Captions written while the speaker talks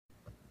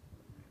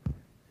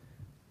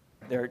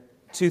There are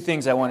two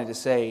things I wanted to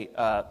say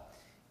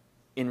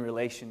in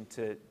relation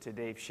to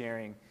Dave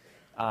sharing.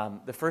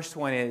 The first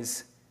one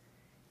is,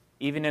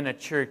 even in a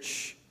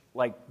church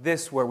like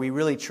this where we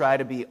really try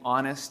to be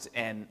honest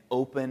and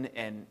open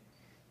and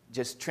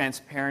just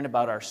transparent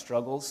about our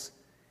struggles,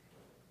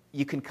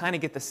 you can kind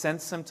of get the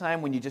sense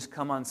sometime when you just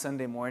come on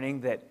Sunday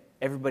morning that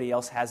everybody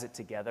else has it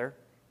together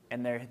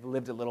and they've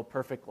lived a little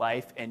perfect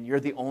life and you're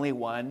the only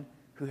one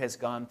who has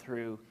gone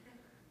through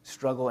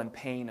struggle and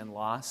pain and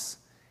loss.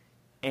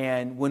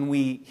 And when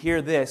we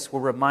hear this, we're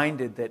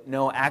reminded that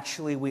no,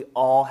 actually we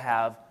all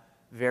have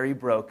very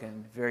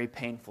broken, very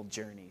painful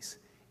journeys.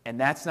 And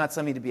that's not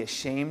something to be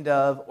ashamed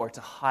of or to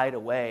hide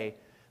away.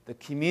 The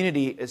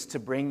community is to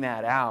bring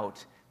that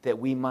out, that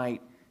we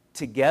might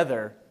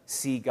together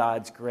see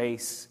God's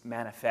grace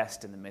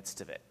manifest in the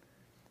midst of it.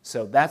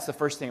 So that's the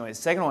first thing. The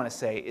second I want to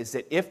say is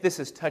that if this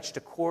has touched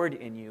a chord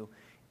in you,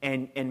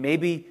 and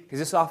maybe, because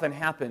this often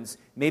happens,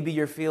 maybe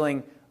you're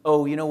feeling,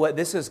 oh, you know what,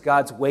 this is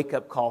God's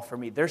wake-up call for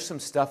me. There's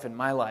some stuff in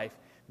my life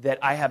that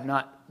I have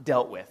not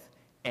dealt with,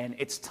 and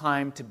it's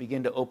time to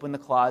begin to open the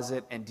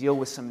closet and deal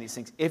with some of these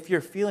things. If you're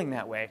feeling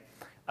that way,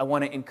 I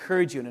want to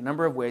encourage you in a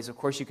number of ways. Of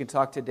course, you can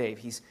talk to Dave.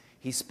 He's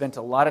spent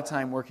a lot of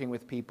time working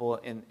with people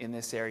in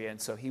this area,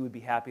 and so he would be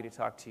happy to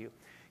talk to you.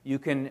 You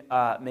can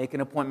make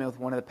an appointment with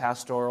one of the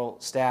pastoral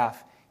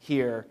staff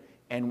here,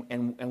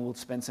 and we'll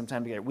spend some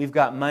time together. We've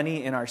got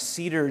money in our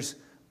Cedars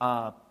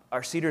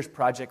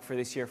project for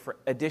this year for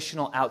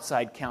additional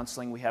outside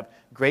counseling. We have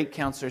great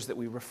counselors that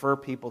we refer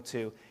people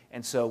to,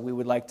 and so we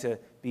would like to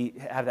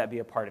have that be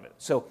a part of it.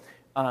 So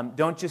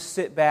don't just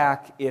sit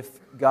back if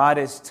God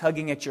is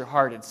tugging at your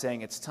heart and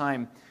saying it's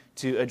time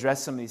to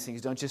address some of these things.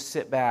 Don't just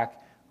sit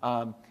back.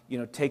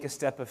 Take a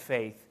step of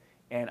faith.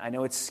 And I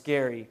know it's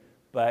scary,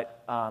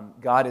 but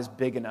God is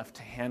big enough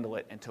to handle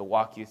it and to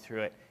walk you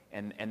through it,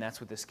 and that's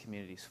what this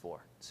community is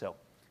for. So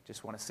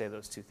just want to say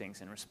those two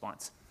things in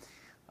response.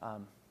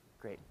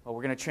 Great. Well,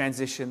 we're going to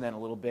transition then a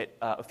little bit.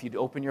 If you'd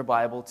open your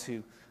Bible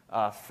to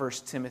 1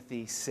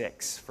 Timothy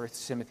 6. 1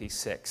 Timothy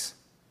 6.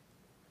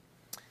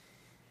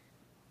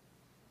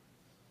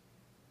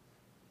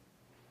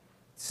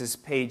 This is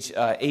page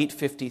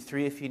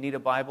 853. If you need a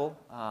Bible,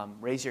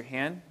 raise your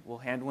hand. We'll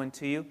hand one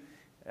to you.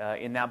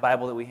 In that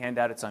Bible that we hand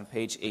out, it's on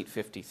page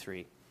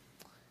 853.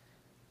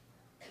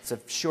 It's a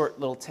short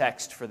little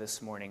text for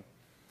this morning.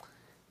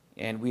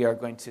 And we are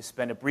going to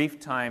spend a brief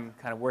time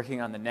kind of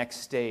working on the next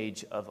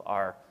stage of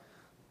our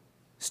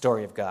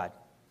story of God.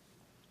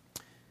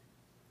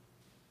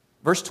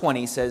 Verse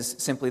 20 says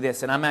simply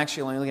this, and I'm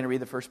actually only going to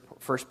read the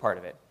first part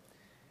of it.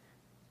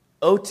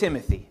 O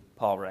Timothy,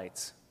 Paul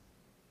writes,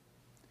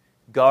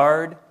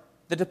 guard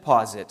the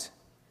deposit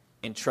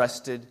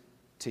entrusted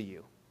to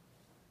you.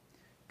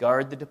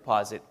 Guard the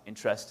deposit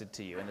entrusted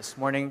to you. And this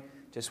morning,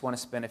 just want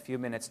to spend a few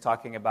minutes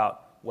talking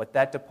about what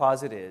that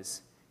deposit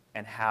is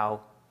and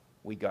how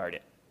we guard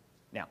it.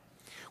 Now,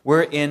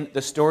 we're in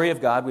the story of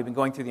God. We've been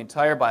going through the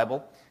entire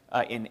Bible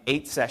in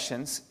 8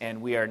 sessions,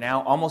 and we are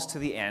now almost to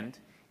the end.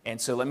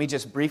 And so let me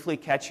just briefly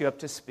catch you up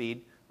to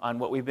speed on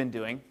what we've been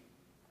doing.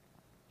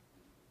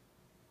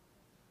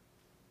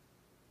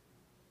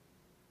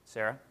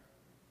 Sarah?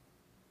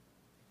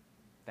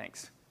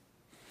 Thanks.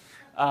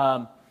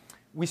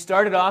 We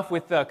started off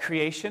with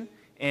creation,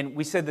 and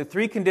we said the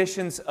 3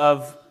 conditions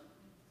of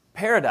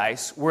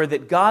paradise were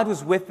that God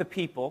was with the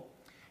people,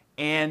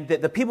 and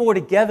that the people were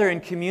together in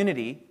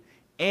community,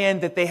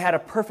 and that they had a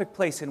perfect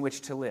place in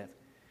which to live.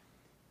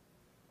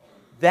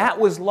 That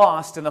was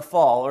lost in the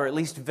fall, or at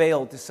least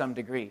veiled to some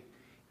degree.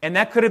 And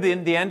that could have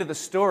been the end of the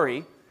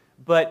story,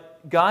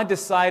 but God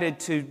decided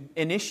to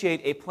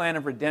initiate a plan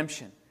of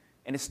redemption.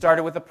 And it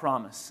started with a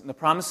promise. And the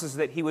promise is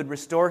that He would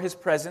restore His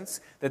presence,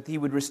 that He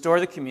would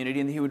restore the community,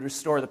 and that He would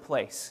restore the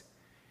place.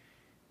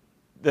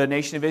 The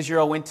nation of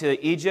Israel went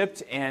to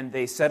Egypt, and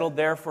they settled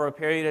there for a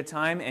period of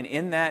time. And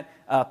in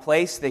that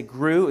place, they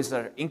grew. It was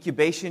an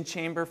incubation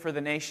chamber for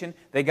the nation.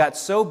 They got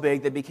so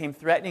big, they became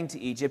threatening to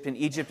Egypt, and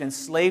Egypt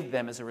enslaved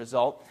them as a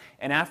result.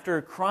 And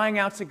after crying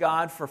out to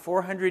God for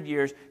 400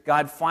 years,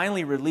 God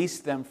finally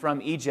released them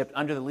from Egypt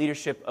under the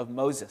leadership of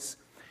Moses.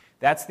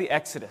 That's the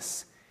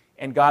Exodus.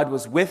 And God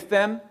was with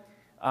them.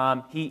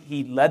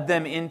 He led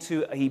them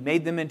He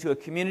made them into a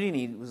community, and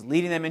He was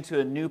leading them into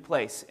a new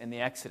place in the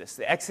Exodus.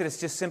 The Exodus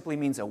just simply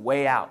means a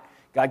way out.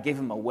 God gave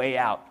them a way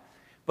out.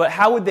 But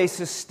how would they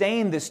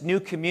sustain this new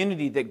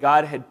community that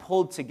God had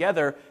pulled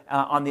together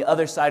on the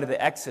other side of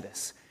the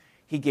Exodus?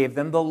 He gave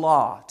them the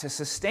law to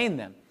sustain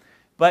them.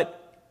 But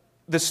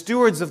the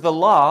stewards of the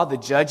law, the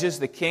judges,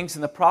 the kings,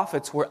 and the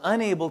prophets, were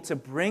unable to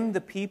bring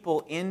the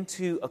people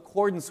into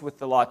accordance with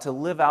the law, to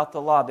live out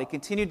the law. They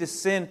continued to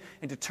sin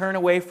and to turn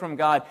away from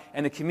God,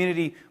 and the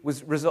community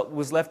was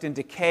left in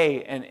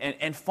decay.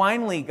 And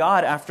finally,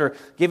 God, after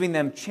giving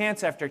them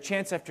chance after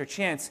chance after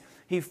chance,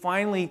 He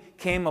finally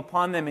came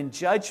upon them in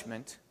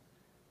judgment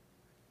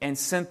and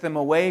sent them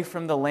away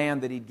from the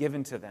land that He'd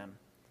given to them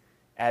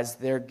as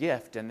their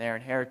gift and their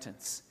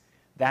inheritance.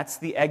 That's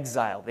the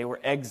exile. They were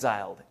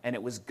exiled, and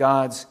it was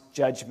God's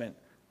judgment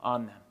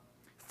on them.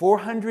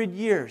 400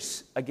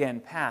 years, again,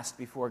 passed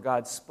before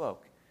God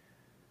spoke.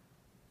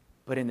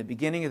 But in the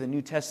beginning of the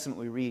New Testament,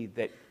 we read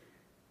that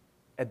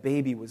a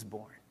baby was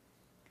born.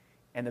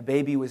 And the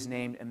baby was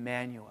named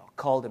Emmanuel,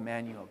 called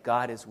Emmanuel.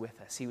 God is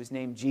with us. He was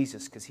named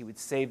Jesus because he would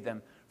save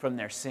them from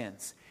their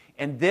sins.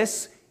 And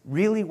this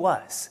really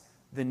was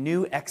the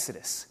new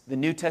Exodus, the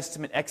New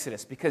Testament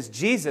Exodus, because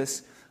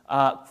Jesus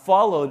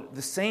followed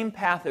the same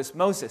path as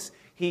Moses.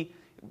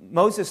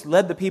 Moses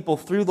led the people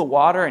through the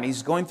water, and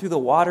he's going through the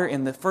water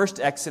in the first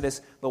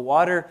Exodus. The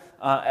water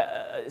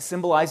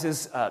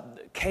symbolizes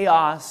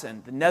chaos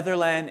and the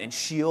Netherland and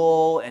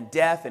Sheol and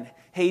death and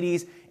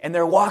Hades, and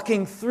they're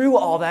walking through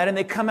all that, and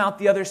they come out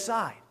the other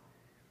side.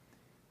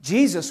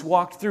 Jesus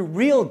walked through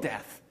real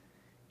death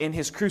in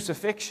his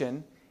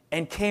crucifixion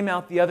and came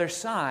out the other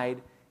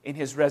side in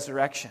his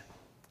resurrection.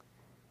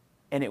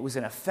 And it was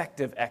an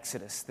effective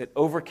exodus that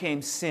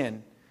overcame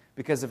sin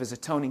because of his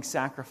atoning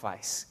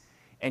sacrifice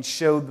and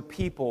showed the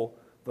people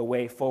the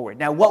way forward.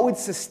 Now, what would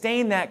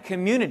sustain that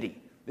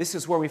community? This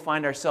is where we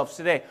find ourselves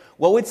today.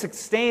 What would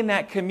sustain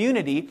that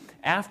community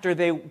after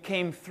they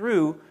came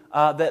through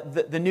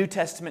the New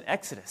Testament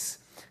Exodus?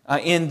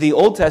 In the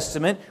Old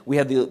Testament, we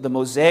had the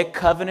Mosaic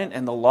covenant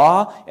and the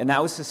law, and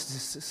that was to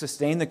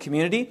sustain the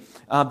community,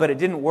 but it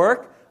didn't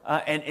work.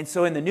 And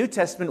so in the New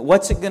Testament,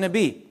 what's it going to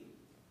be?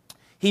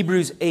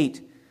 Hebrews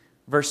 8,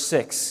 verse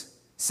 6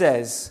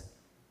 says,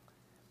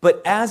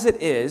 "But as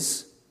it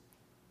is,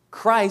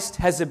 Christ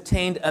has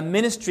obtained a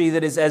ministry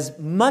that is as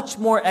much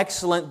more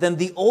excellent than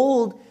the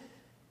old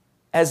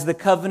as the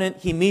covenant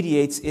he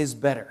mediates is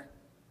better,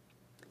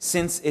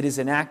 since it is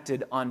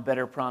enacted on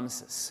better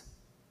promises."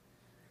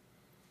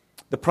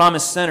 The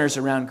promise centers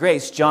around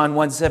grace. John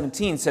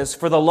 1:17 says,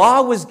 "For the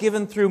law was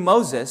given through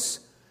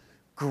Moses,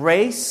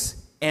 grace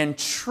and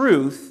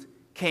truth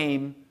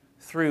came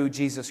through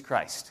Jesus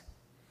Christ."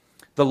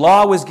 The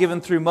law was given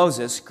through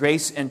Moses,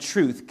 grace and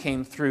truth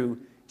came through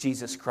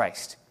Jesus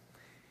Christ.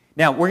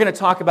 Now, we're going to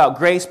talk about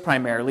grace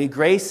primarily.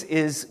 Grace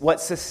is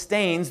what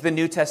sustains the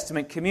New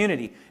Testament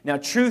community. Now,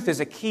 truth is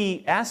a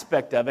key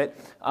aspect of it,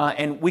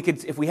 and we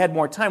could, if we had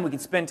more time, we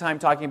could spend time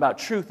talking about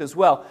truth as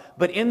well.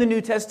 But in the New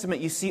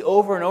Testament, you see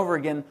over and over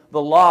again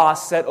the law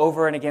set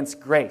over and against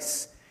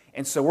grace.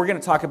 And so we're going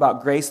to talk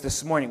about grace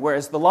this morning.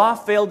 Whereas the law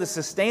failed to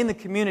sustain the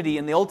community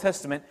in the Old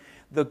Testament,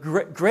 the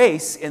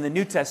grace in the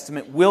New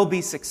Testament will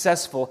be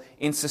successful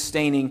in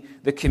sustaining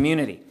the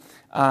community.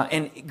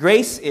 And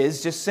grace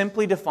is just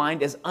simply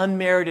defined as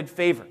unmerited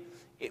favor.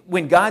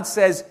 When God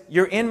says,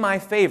 "You're in my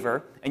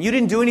favor," and you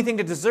didn't do anything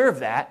to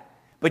deserve that,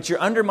 but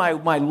you're under my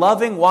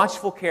loving,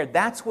 watchful care,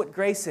 that's what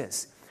grace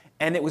is.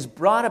 And it was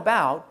brought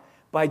about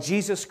by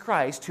Jesus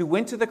Christ, who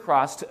went to the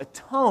cross to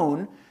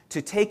atone,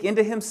 to take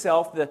into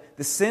himself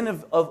the sin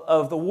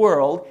of the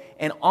world.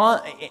 And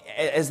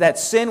as that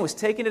sin was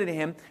taken into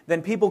him,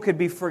 then people could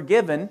be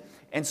forgiven.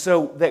 And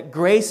so that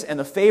grace and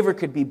the favor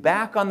could be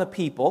back on the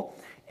people.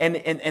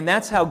 And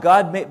that's how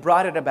God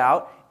brought it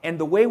about. And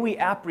the way we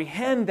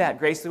apprehend that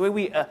grace, the way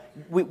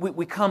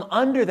we come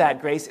under that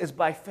grace is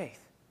by faith,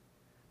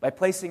 by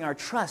placing our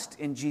trust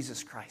in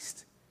Jesus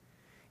Christ.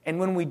 And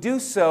when we do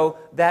so,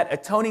 that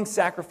atoning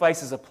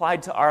sacrifice is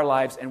applied to our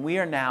lives, and we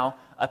are now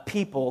a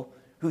people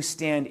who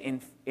stand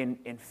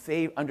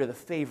under the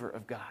favor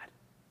of God.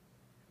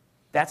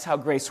 That's how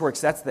grace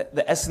works. That's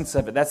the essence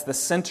of it. That's the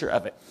center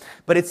of it.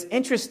 But it's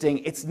interesting.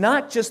 It's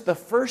not just the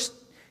first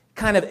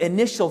kind of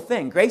initial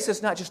thing. Grace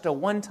is not just a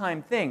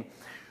one-time thing.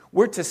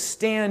 We're to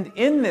stand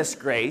in this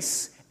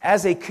grace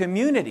as a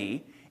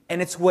community,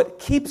 and it's what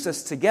keeps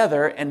us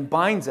together and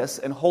binds us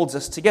and holds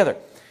us together.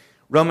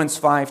 Romans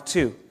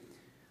 5:2.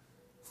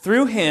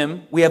 "Through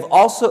him we have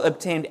also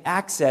obtained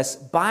access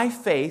by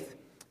faith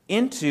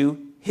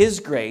into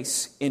his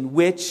grace in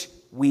which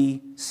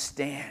we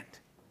stand."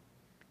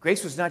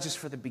 Grace was not just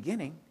for the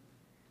beginning.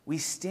 We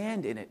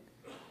stand in it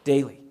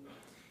daily.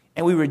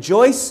 "And we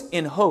rejoice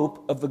in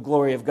hope of the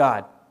glory of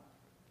God."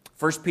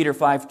 1 Peter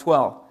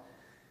 5:12.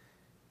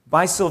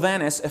 "By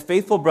Silvanus, a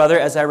faithful brother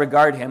as I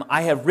regard him,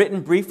 I have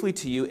written briefly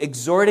to you,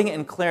 exhorting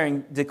and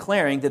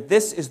declaring that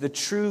this is the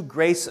true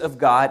grace of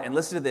God." And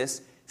listen to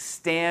this,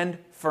 "stand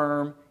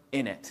firm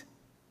in it."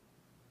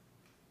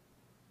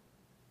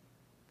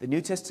 The New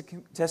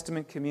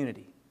Testament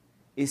community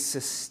is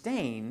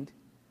sustained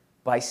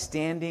by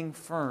standing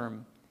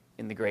firm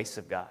in the grace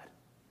of God,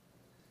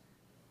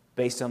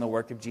 based on the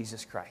work of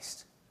Jesus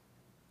Christ.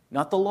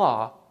 Not the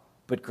law,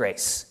 but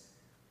grace.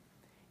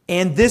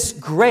 And this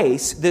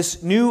grace,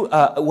 this new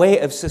way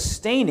of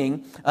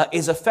sustaining,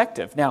 is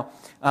effective. Now,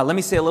 let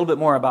me say a little bit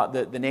more about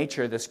the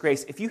nature of this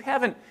grace. If you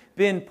haven't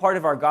been part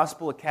of our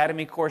Gospel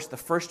Academy course, the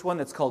first one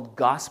that's called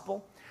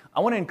Gospel, I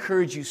want to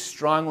encourage you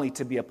strongly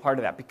to be a part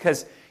of that,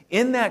 because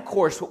in that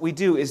course, what we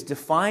do is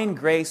define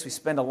grace. We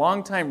spend a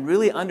long time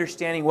really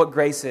understanding what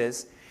grace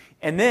is.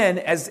 And then,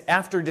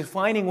 after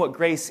defining what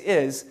grace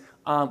is,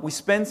 we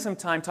spend some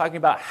time talking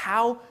about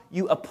how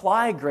you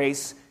apply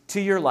grace to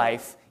your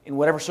life in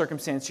whatever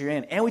circumstance you're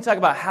in. And we talk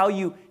about how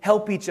you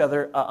help each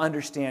other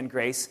understand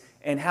grace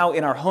and how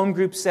in our home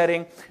group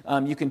setting,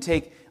 you can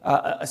take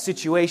a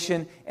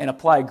situation and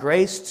apply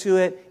grace to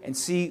it and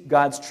see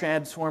God's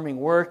transforming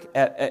work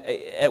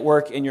at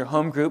work in your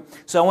home group.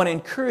 So I want to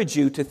encourage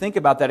you to think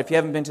about that if you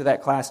haven't been to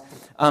that class.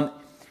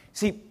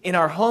 See, in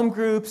our home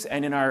groups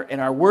and in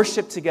our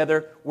worship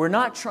together, we're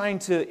not trying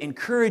to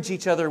encourage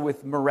each other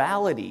with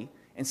morality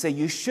and say,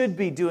 you should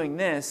be doing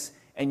this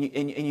and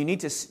you need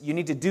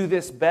to do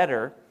this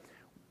better.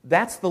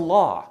 That's the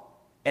law,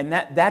 and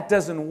that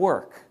doesn't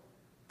work.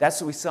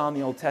 That's what we saw in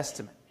the Old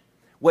Testament.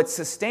 What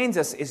sustains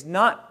us is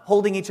not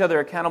holding each other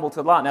accountable to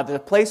the law. Now, there's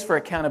a place for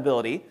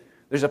accountability.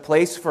 There's a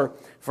place for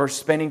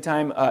spending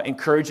time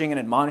encouraging and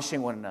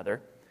admonishing one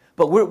another.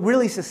 But what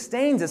really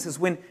sustains us is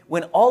when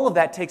all of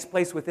that takes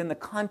place within the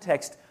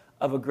context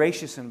of a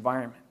gracious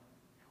environment,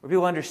 where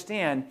people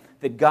understand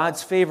that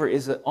God's favor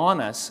is on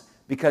us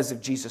because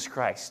of Jesus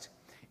Christ.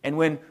 And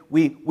when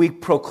we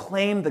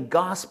proclaim the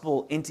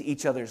gospel into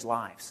each other's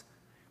lives.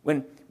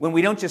 When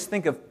we don't just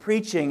think of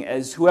preaching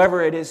as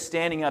whoever it is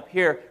standing up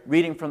here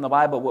reading from the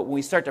Bible, but when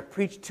we start to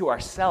preach to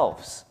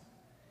ourselves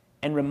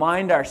and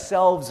remind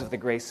ourselves of the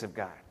grace of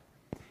God.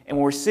 And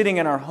when we're sitting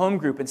in our home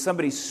group and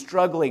somebody's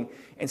struggling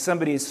and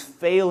somebody's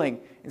failing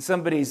and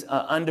somebody's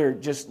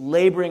just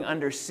laboring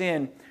under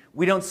sin,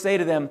 we don't say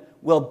to them,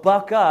 well,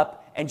 buck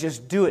up and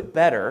just do it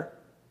better,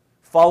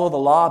 follow the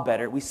law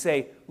better. We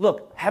say,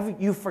 look,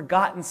 have you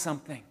forgotten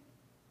something?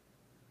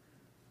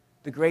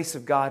 The grace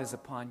of God is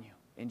upon you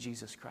in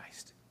Jesus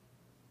Christ.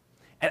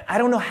 And I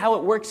don't know how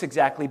it works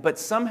exactly, but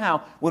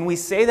somehow when we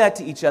say that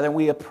to each other and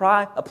we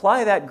apply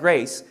that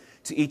grace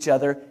to each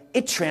other,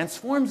 it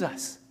transforms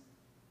us.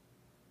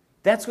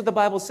 That's what the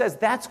Bible says.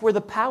 That's where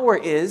the power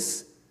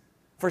is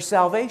for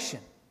salvation,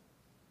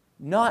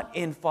 not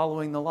in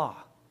following the law.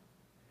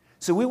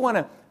 So we want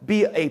to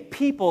be a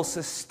people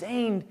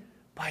sustained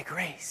by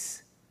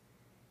grace.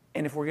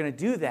 And if we're going to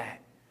do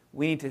that,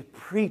 we need to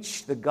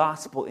preach the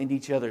gospel into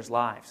each other's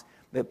lives.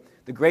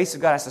 The grace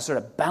of God has to sort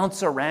of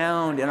bounce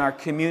around in our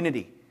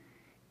community.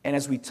 And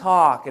as we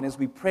talk and as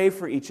we pray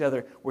for each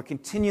other, we're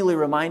continually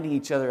reminding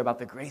each other about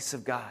the grace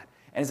of God.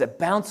 And as it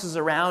bounces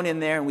around in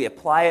there and we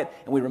apply it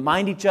and we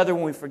remind each other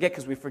when we forget,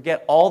 because we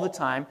forget all the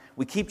time,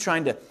 we keep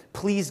trying to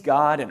please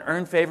God and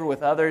earn favor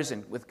with others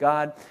and with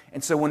God.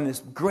 And so when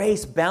this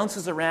grace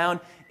bounces around,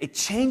 it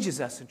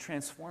changes us and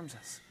transforms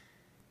us.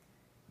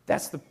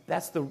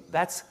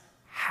 That's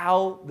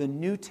how the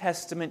New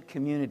Testament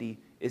community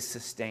is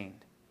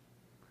sustained.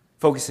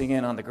 Focusing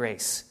in on the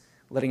grace,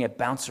 letting it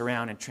bounce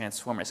around and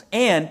transform us.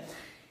 And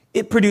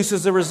it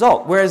produces a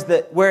result.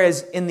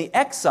 Whereas in the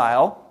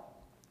exile,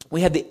 we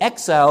had the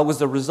exile was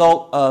the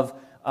result of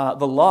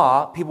the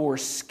law. People were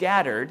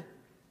scattered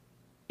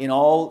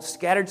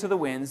scattered to the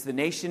winds. The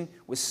nation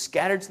was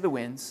scattered to the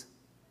winds.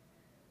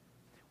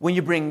 When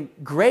you bring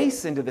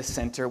grace into the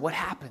center, what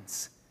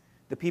happens?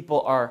 The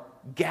people are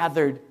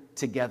gathered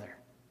together.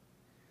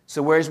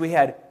 So whereas we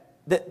had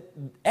the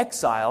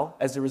exile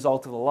as a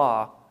result of the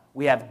law,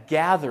 we have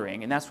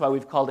gathering, and that's why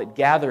we've called it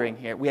gathering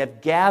here. We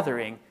have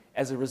gathering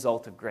as a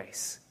result of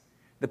grace.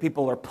 The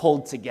people are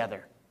pulled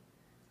together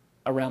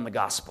around the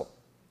gospel.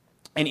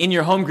 And in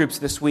your home groups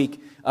this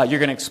week, you're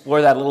going to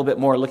explore that a little bit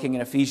more, looking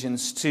at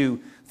Ephesians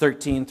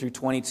 2:13 through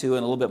 22,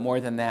 and a little bit more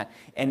than that.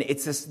 And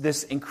it's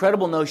this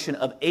incredible notion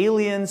of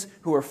aliens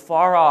who are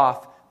far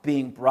off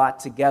being brought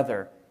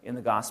together in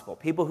the gospel.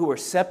 People who are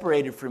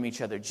separated from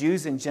each other,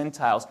 Jews and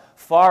Gentiles,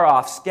 far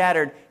off,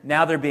 scattered,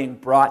 now they're being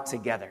brought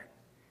together.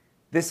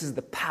 This is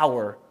the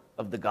power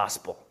of the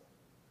gospel.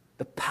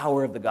 The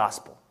power of the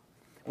gospel.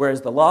 Whereas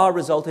the law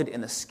resulted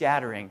in the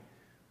scattering,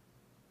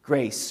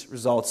 grace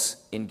results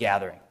in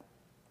gathering.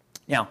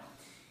 Now,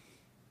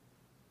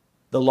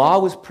 the law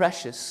was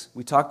precious.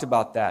 We talked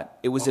about that.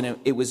 It was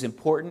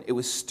important. It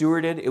was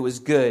stewarded. It was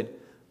good.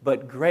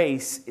 But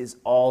grace is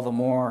all the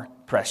more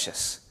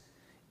precious.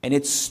 And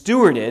it's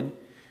stewarded,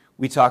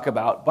 we talk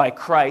about, by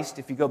Christ.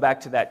 If you go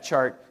back to that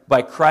chart,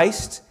 by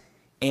Christ,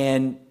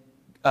 and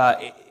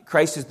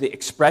Christ is the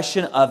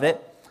expression of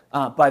it,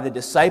 by the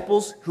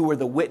disciples who were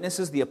the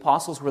witnesses, the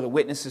apostles were the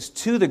witnesses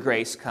to the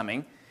grace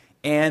coming,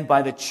 and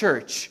by the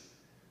church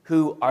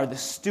who are the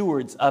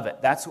stewards of it.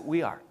 That's what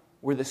we are.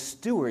 We're the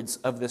stewards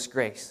of this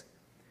grace.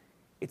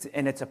 It's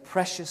a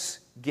precious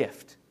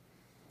gift.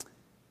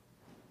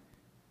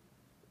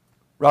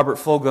 Robert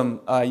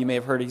Fulghum, you may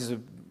have heard, he's a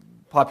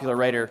popular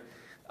writer,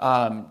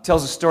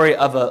 tells a story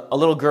of a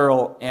little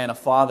girl and a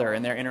father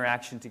and their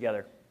interaction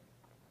together.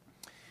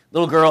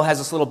 Little girl has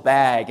this little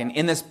bag, and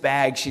in this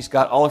bag she's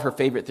got all of her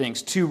favorite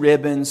things: 2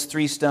 ribbons,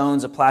 3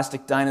 stones, a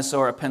plastic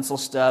dinosaur, a pencil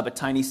stub, a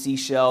tiny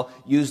seashell,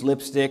 used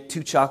lipstick,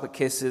 2 chocolate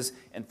kisses,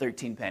 and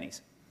 13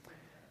 pennies.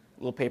 A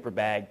little paper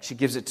bag. She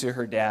gives it to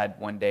her dad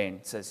one day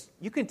and says,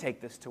 "You can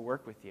take this to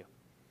work with you."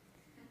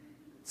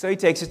 So he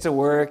takes it to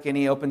work, and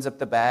he opens up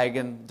the bag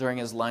and during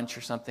his lunch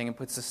or something and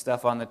puts the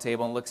stuff on the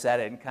table and looks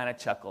at it and kind of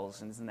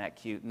chuckles, and isn't that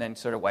cute? And then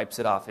sort of wipes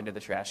it off into the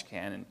trash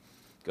can and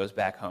goes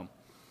back home.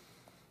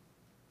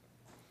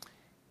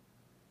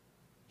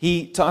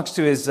 He talks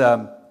to his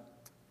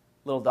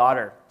little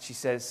daughter. She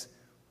says,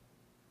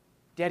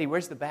 "Daddy,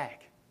 where's the bag?"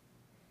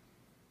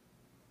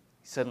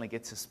 suddenly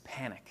gets this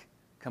panic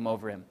come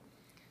over him.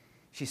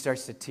 She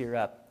starts to tear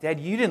up. Dad,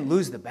 you didn't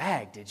lose the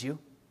bag, did you?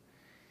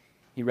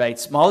 He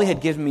writes, Molly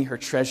had given me her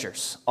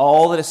treasures,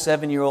 all that a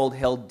 7-year-old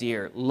held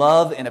dear,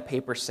 love in a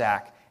paper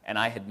sack, and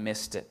I had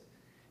missed it.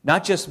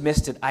 Not just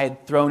missed it, I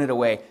had thrown it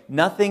away.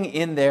 Nothing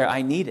in there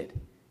I needed.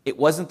 It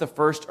wasn't the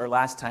first or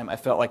last time I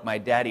felt like my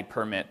daddy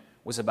permit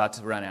was about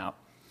to run out.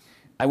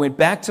 I went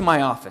back to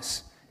my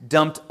office,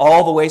 dumped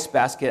all the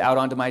wastebasket out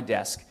onto my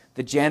desk.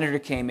 The janitor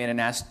came in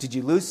and asked, did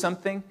you lose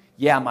something?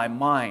 Yeah, my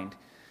mind.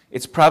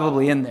 It's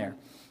probably in there.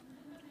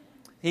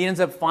 He ends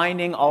up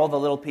finding all the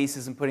little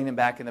pieces and putting them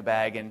back in the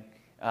bag, and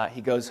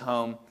he goes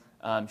home.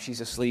 She's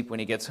asleep when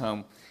he gets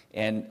home.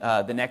 And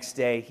the next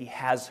day, he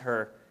has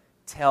her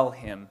tell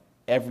him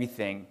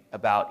everything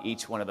about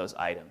each one of those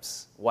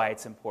items, why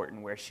it's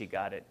important, where she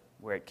got it,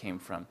 where it came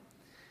from.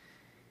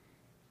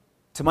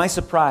 To my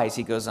surprise,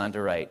 he goes on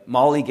to write,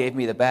 Molly gave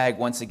me the bag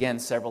once again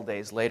several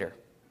days later.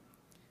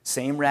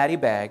 Same ratty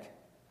bag,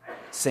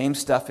 same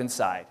stuff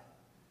inside.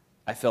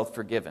 I felt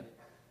forgiven.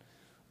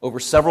 Over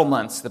several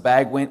months, the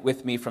bag went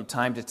with me from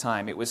time to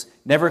time. It was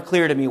never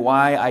clear to me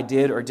why I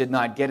did or did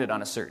not get it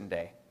on a certain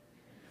day.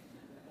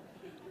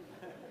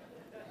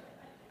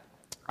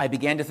 I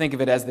began to think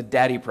of it as the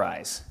daddy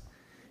prize,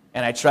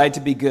 and I tried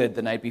to be good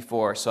the night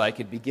before so I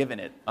could be given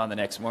it on the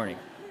next morning.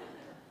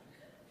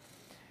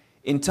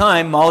 In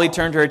time, Molly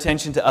turned her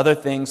attention to other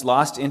things,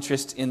 lost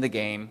interest in the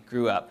game,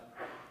 grew up.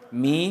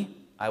 Me,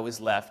 I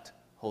was left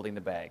holding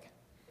the bag.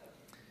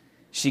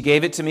 She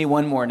gave it to me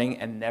one morning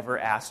and never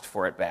asked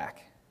for it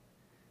back.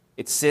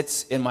 It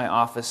sits in my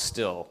office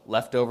still,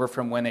 left over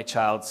from when a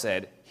child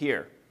said,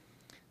 here,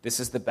 this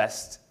is the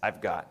best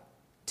I've got.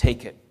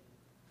 Take it.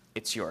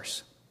 It's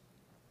yours.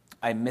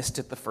 I missed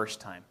it the first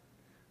time,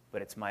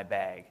 but it's my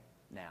bag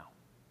now.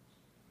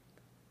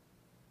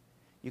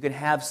 You can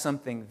have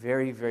something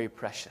very, very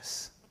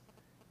precious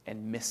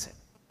and miss it.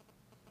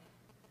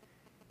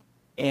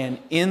 And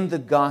in the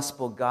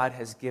gospel, God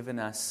has given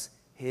us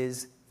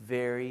His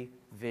very,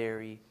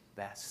 very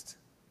best.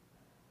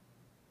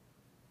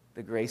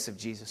 The grace of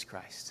Jesus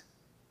Christ.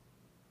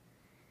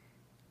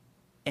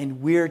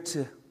 And we're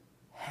to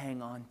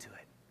hang on to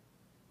it,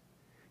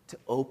 to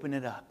open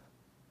it up,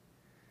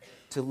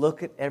 to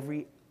look at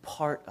every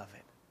part of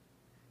it,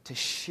 to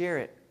share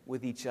it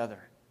with each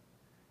other,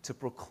 to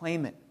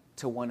proclaim it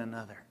to one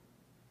another,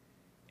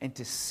 and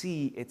to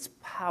see its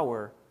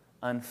power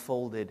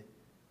unfolded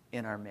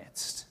in our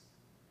midst.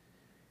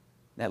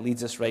 That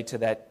leads us right to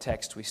that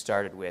text we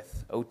started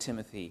with. O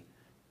Timothy,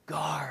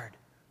 guard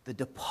the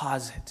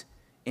deposit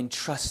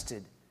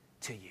entrusted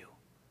to you.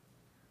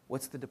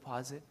 What's the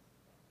deposit?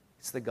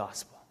 It's the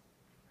gospel.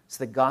 It's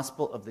the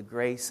gospel of the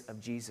grace of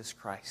Jesus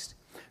Christ.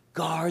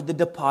 Guard the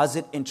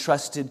deposit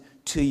entrusted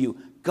to you.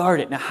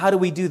 Guard it. Now, how do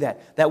we do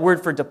that? That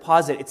word for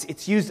deposit,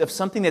 it's used of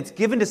something that's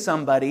given to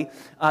somebody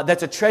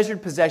that's a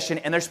treasured possession,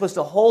 and they're supposed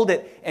to hold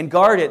it and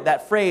guard it.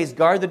 That phrase,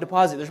 guard the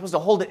deposit, they're supposed to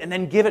hold it and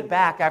then give it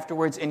back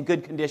afterwards in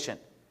good condition.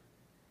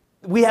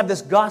 We have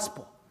this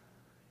gospel,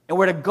 and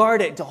we're to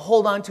guard it, to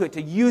hold on to it,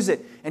 to use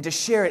it, and to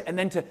share it, and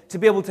then to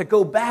be able to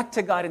go back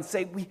to God and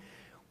say,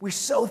 we're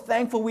so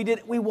thankful we did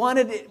it. We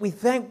wanted it. We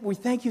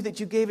thank you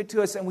that you gave it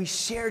to us, and we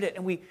shared it,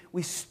 and we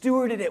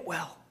stewarded it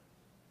well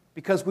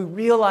because we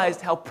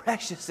realized how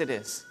precious it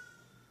is.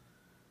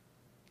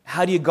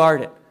 How do you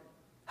guard it?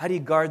 How do you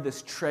guard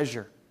this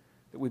treasure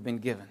that we've been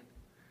given?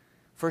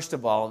 First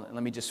of all, and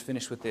let me just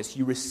finish with this,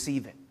 you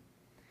receive it.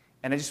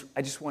 And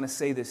I just want to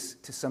say this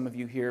to some of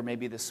you here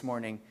maybe this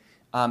morning.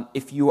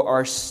 If you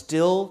are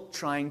still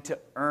trying to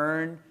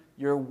earn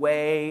your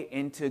way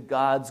into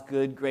God's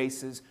good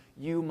graces,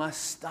 you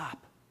must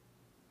stop.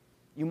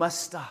 You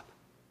must stop.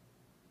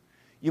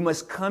 You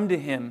must come to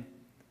Him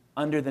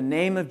under the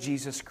name of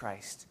Jesus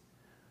Christ,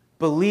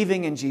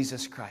 believing in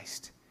Jesus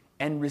Christ,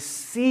 and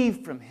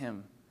receive from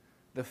Him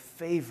the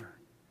favor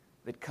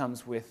that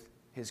comes with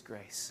His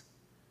grace.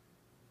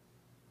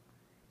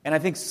 And I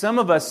think some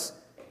of us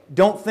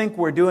don't think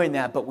we're doing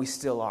that, but we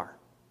still are.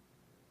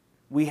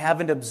 We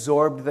haven't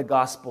absorbed the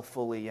gospel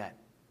fully yet.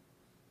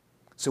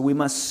 So we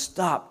must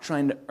stop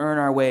trying to earn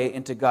our way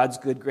into God's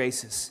good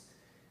graces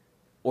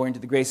or into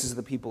the graces of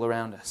the people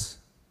around us.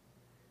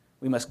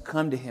 We must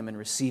come to Him and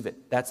receive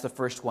it. That's the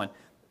first one.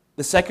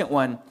 The second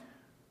one,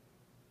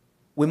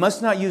 we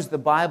must not use the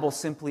Bible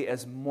simply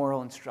as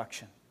moral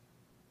instruction.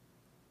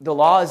 The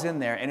law is in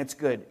there, and it's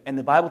good. And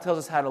the Bible tells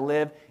us how to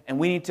live, and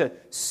we need to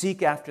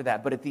seek after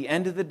that. But at the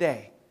end of the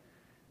day,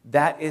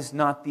 that is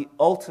not the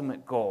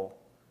ultimate goal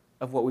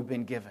of what we've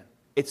been given.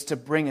 It's to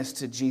bring us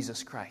to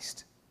Jesus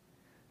Christ,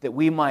 that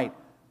we might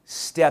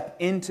step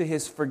into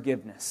His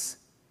forgiveness.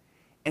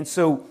 And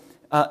so,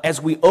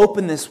 as we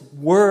open this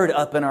word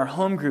up in our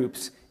home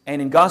groups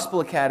and in Gospel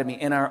Academy,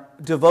 in our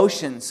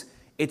devotions,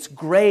 it's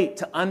great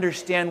to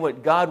understand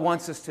what God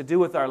wants us to do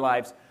with our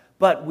lives,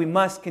 but we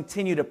must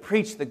continue to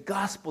preach the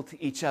gospel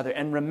to each other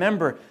and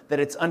remember that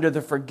it's under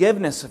the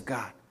forgiveness of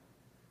God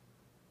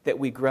that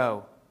we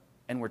grow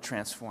and we're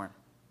transformed.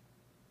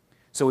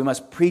 So we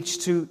must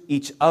preach to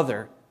each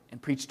other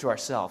and preach to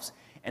ourselves.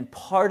 And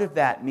part of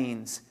that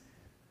means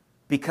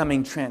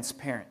becoming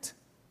transparent.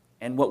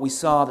 And what we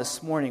saw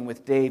this morning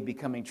with Dave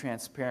becoming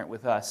transparent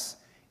with us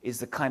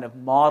is the kind of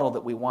model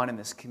that we want in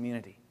this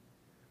community.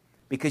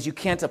 Because you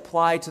can't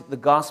apply the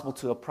gospel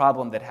to a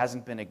problem that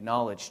hasn't been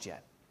acknowledged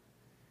yet.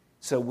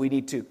 So we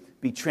need to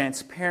be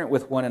transparent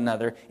with one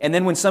another. And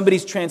then when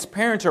somebody's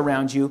transparent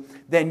around you,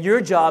 then your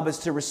job is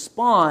to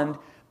respond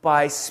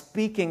by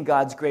speaking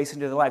God's grace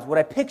into their lives. What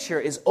I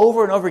picture is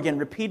over and over again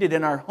repeated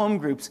in our home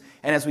groups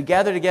and as we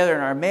gather together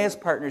in our Emmaus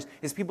partners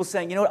is people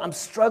saying, you know what, I'm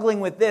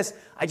struggling with this.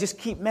 I just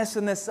keep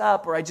messing this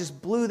up, or I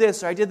just blew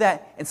this, or I did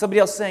that. And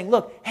somebody else saying,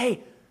 look,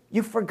 hey,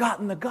 you've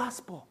forgotten the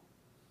gospel.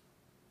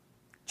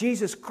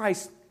 Jesus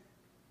Christ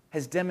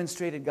has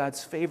demonstrated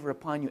God's favor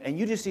upon you, and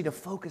you just need to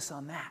focus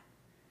on that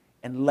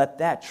and let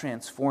that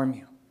transform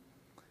you.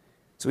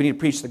 So we need to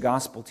preach the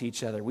gospel to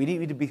each other. We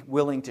need to be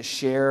willing to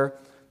share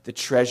the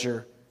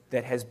treasure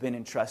that has been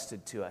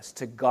entrusted to us,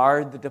 to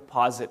guard the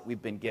deposit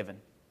we've been given.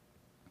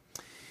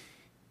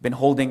 Been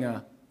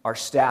holding our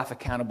staff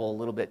accountable a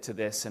little bit to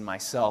this, and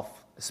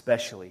myself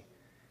especially.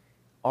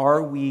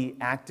 Are we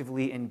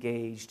actively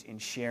engaged in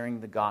sharing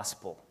the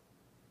gospel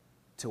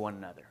to one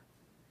another?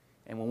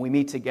 And when we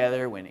meet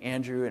together, when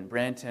Andrew and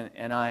Brent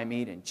and I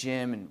meet, and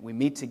Jim, and we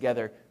meet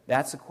together,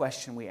 that's a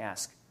question we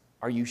ask.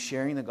 Are you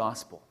sharing the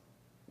gospel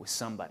with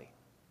somebody?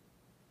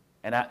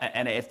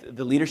 And if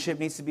the leadership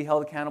needs to be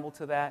held accountable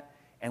to that,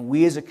 and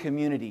we as a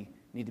community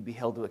need to be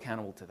held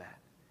accountable to that,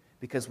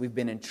 because we've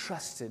been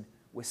entrusted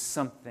with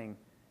something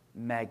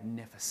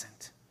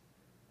magnificent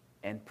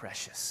and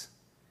precious.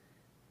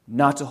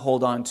 Not to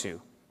hold on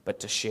to,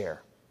 but to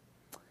share.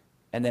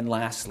 And then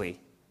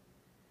lastly,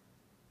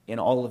 in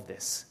all of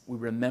this, we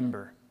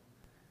remember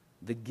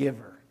the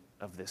giver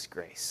of this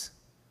grace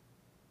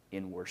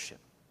in worship.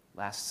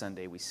 Last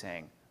Sunday we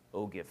sang,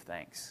 "Oh, give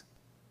thanks."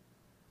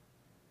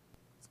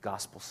 It's a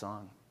gospel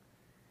song.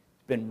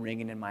 It's been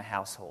ringing in my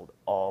household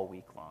all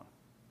week long.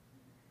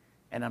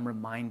 And I'm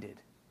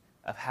reminded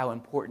of how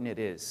important it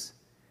is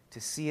to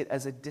see it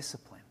as a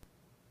discipline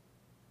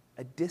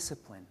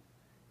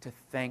to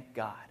thank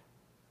God,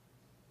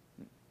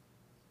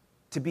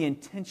 to be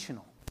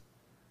intentional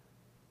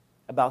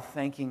about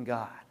thanking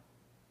God.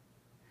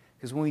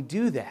 Because when we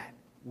do that,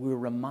 we're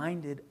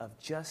reminded of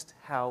just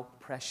how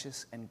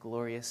precious and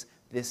glorious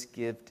this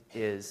gift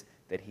is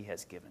that He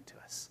has given to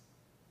us.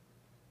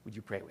 Would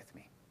you pray with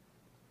me?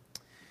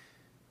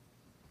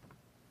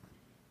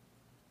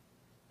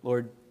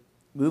 Lord,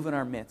 move in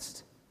our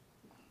midst,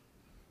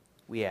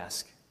 we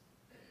ask,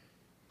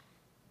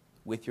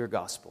 with your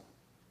gospel,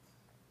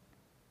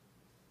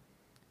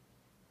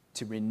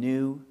 to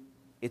renew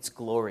its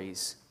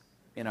glories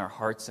in our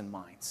hearts and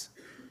minds.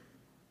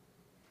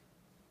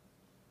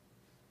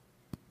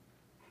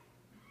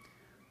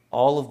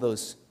 All of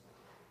those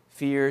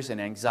fears and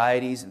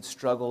anxieties and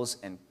struggles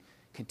and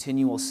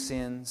continual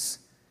sins,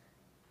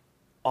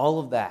 all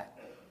of that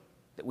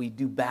we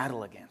do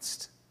battle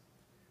against,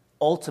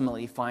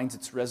 ultimately finds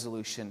its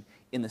resolution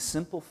in the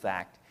simple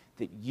fact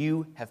that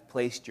you have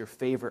placed your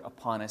favor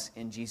upon us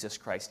in Jesus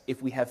Christ.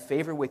 If we have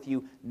favor with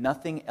you,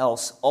 nothing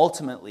else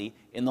ultimately,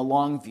 in the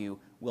long view,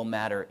 will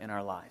matter in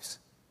our lives.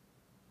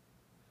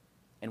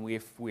 And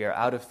if we are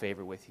out of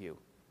favor with you,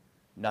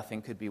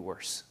 nothing could be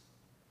worse.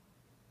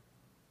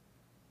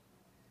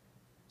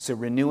 So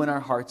renew in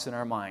our hearts and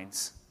our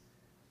minds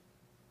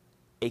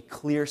a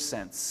clear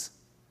sense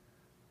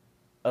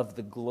of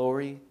the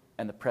glory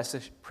and the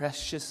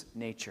precious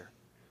nature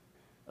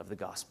of the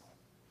gospel.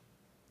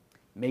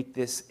 Make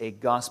this a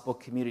gospel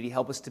community.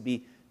 Help us to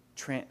be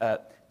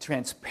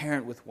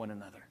transparent with one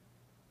another.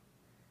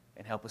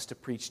 And help us to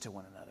preach to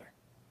one another.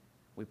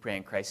 We pray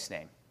in Christ's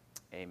name.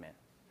 Amen.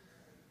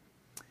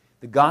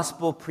 The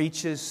gospel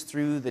preaches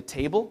through the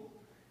table.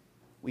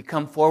 We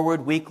come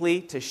forward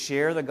weekly to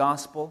share the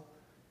gospel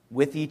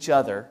with each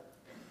other.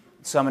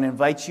 So I'm going to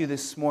invite you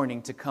this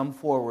morning to come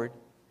forward.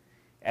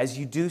 As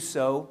you do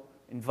so,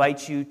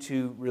 invite you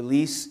to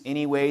release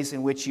any ways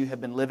in which you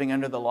have been living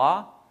under the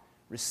law.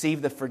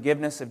 Receive the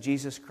forgiveness of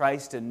Jesus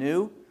Christ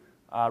anew.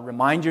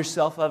 Remind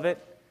yourself of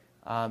it.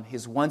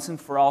 His once and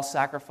for all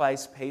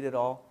sacrifice paid it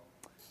all.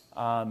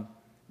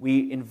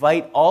 We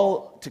invite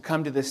all to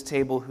come to this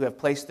table who have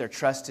placed their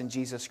trust in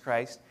Jesus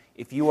Christ.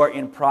 If you are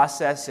in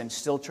process and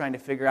still trying to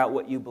figure out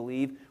what you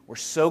believe, we're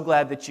so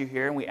glad that you're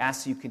here, and we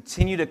ask that you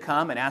continue to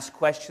come and ask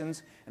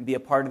questions and be a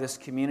part of this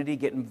community.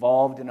 Get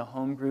involved in a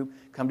home group.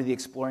 Come to the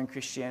Exploring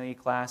Christianity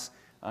class.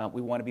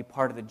 We want to be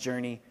part of the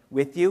journey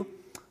with you.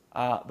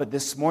 But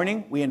this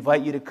morning, we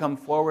invite you to come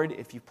forward,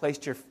 if you've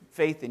placed your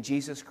faith in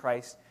Jesus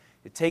Christ,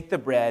 to take the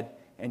bread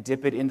and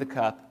dip it in the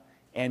cup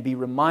and be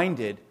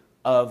reminded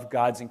of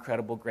God's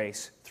incredible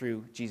grace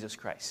through Jesus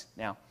Christ.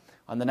 Now,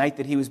 on the night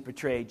that he was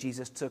betrayed,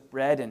 Jesus took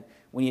bread, and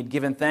when he had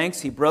given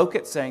thanks, he broke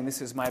it, saying,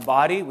 "This is my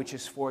body, which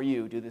is for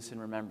you. Do this in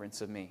remembrance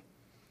of me."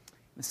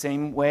 In the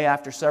same way,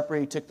 after supper,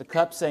 he took the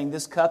cup, saying,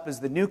 "This cup is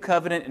the new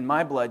covenant in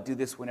my blood. Do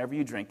this whenever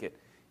you drink it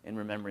in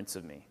remembrance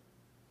of me."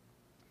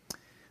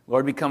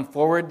 Lord, we come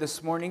forward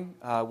this morning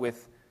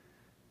with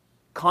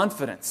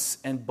confidence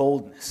and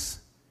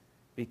boldness,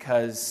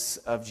 because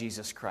of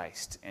Jesus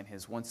Christ and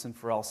his once and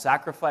for all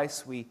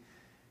sacrifice. We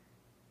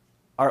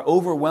are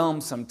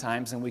overwhelmed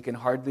sometimes, and we can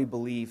hardly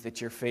believe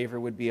that your favor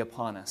would be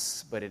upon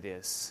us, but it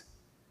is.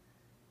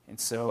 And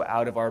so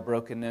out of our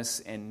brokenness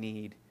and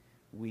need,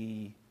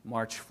 we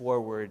march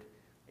forward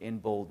in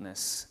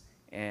boldness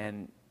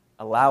and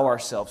allow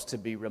ourselves to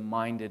be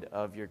reminded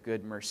of your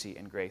good mercy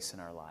and grace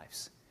in our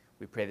lives.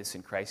 We pray this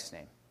in Christ's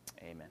name.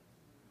 Amen.